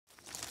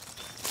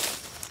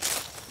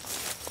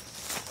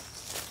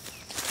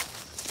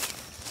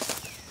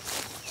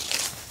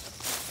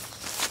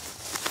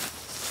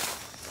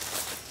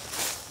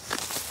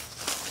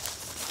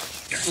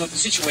Look, the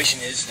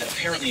situation is that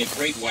apparently a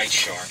great white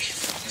shark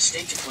has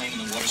staked a claim in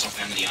the waters off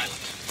Amity Island.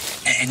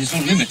 And there's no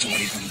limit to what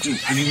he's going to do.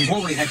 I mean, we've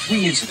already had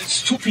 3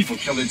 incidents. 2 people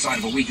killed inside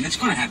of a week, and it's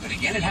going to happen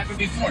again. It happened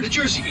before. The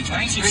Jersey Beach.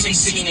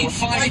 1916,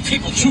 5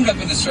 people chewed up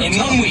in the surf. In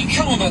 1 week.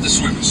 Tell them about the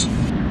swimmers.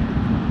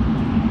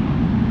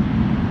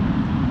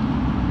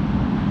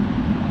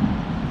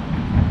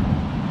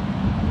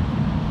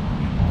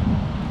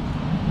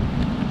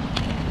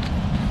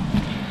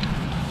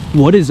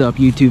 What is up,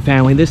 YouTube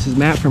family? This is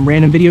Matt from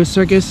Random Video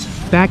Circus,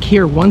 back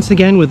here once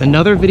again with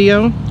another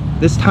video.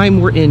 This time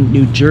we're in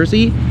New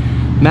Jersey,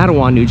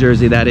 Matawan, New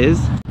Jersey, that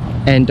is.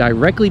 And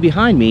directly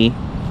behind me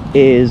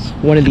is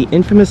one of the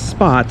infamous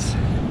spots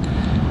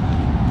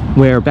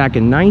where back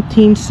in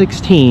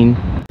 1916,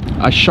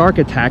 a shark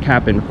attack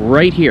happened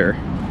right here,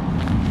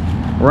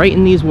 right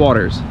in these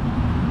waters.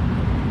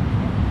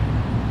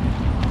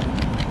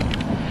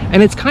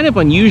 And it's kind of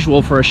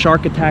unusual for a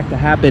shark attack to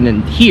happen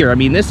in here. I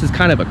mean, this is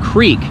kind of a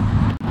creek,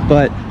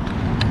 but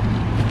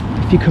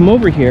if you come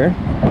over here,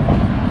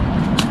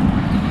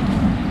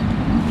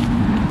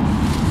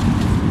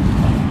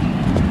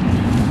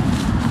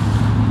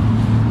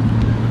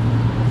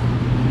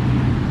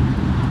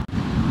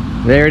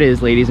 there it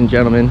is, ladies and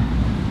gentlemen.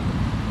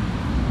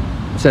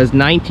 It says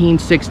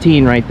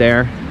 1916 right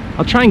there.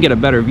 I'll try and get a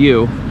better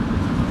view.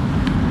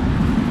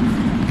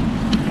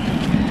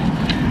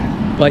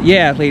 But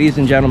yeah, ladies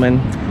and gentlemen,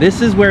 this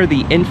is where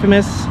the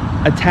infamous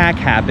attack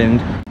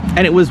happened,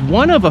 and it was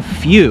one of a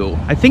few.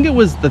 I think it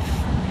was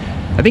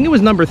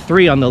number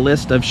 3 on the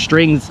list of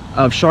strings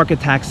of shark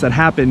attacks that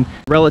happened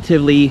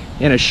relatively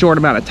in a short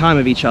amount of time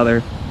of each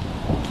other.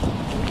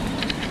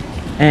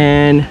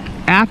 And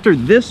after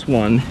this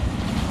one,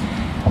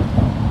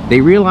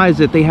 they realized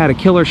that they had a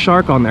killer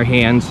shark on their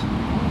hands,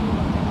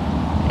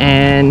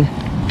 and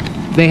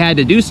they had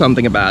to do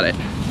something about it.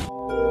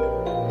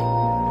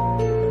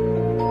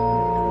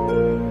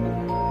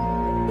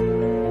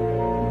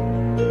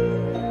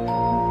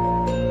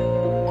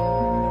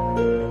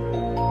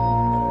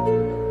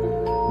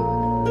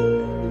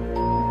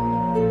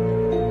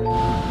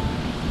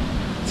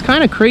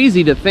 Kind of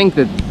crazy to think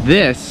that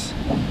this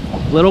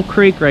little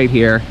creek right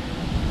here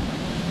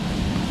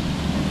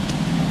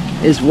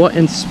is what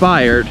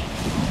inspired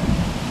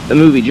the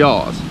movie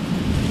Jaws.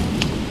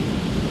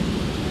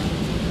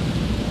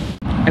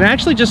 And I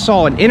actually just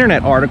saw an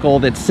internet article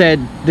that said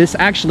this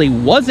actually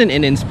wasn't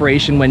an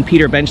inspiration when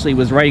Peter Benchley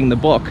was writing the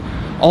book,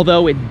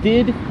 although it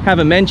did have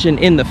a mention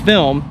in the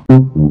film.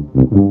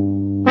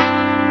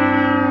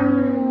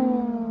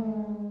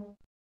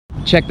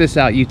 Check this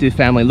out, YouTube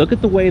family. Look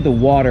at the way the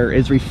water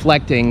is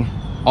reflecting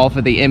off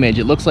of the image.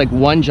 It looks like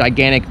one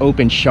gigantic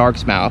open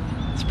shark's mouth.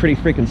 It's pretty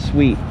freaking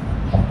sweet.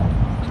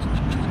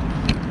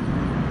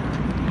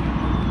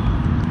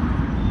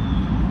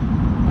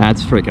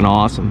 That's freaking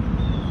awesome.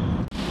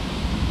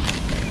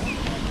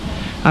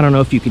 I don't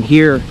know if you can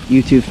hear,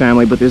 YouTube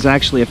family, but there's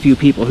actually a few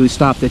people who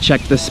stopped to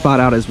check this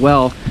spot out as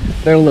well.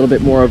 They're a little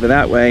bit more over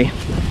that way.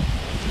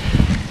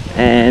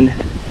 And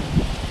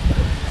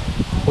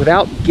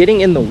without getting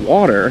in the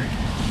water,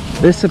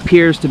 this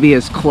appears to be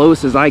as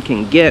close as I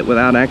can get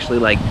without actually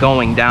like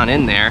going down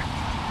in there.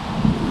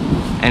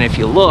 And if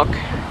you look,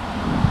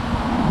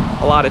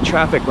 a lot of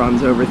traffic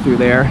runs over through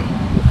there.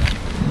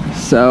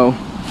 So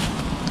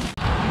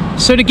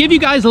to give you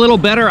guys a little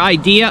better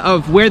idea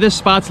of where this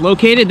spot's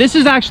located, this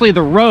is actually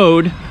the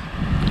road.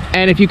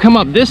 And if you come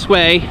up this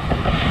way,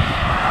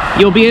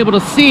 you'll be able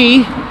to see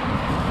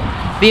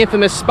the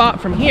infamous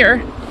spot from here,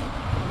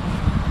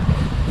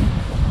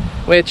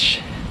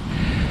 which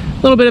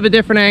a little bit of a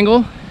different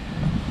angle.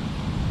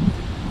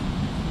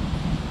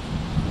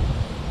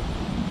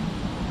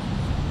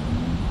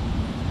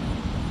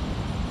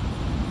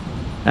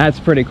 That's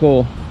pretty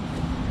cool.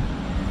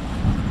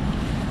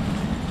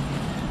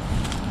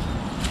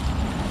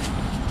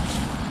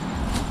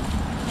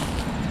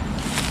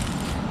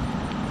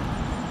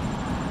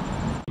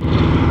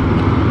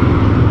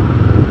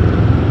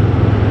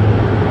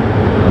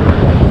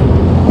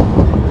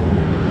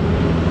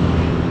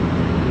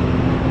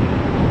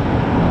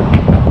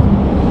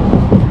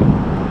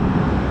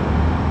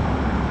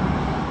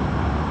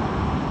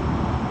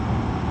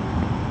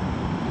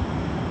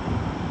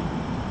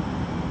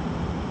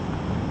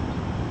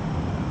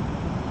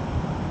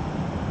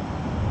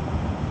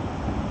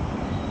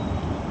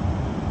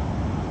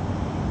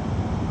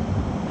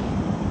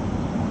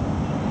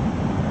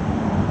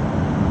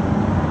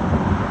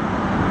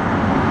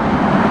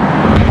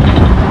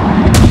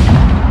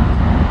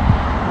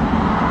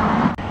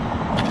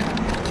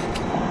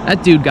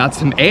 That dude got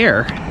some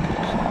air.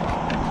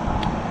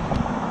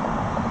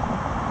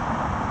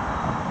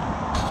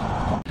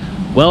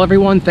 Well,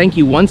 everyone, thank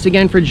you once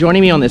again for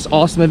joining me on this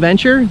awesome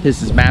adventure.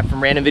 This is Matt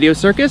from Random Video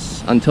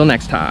Circus. Until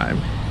next time.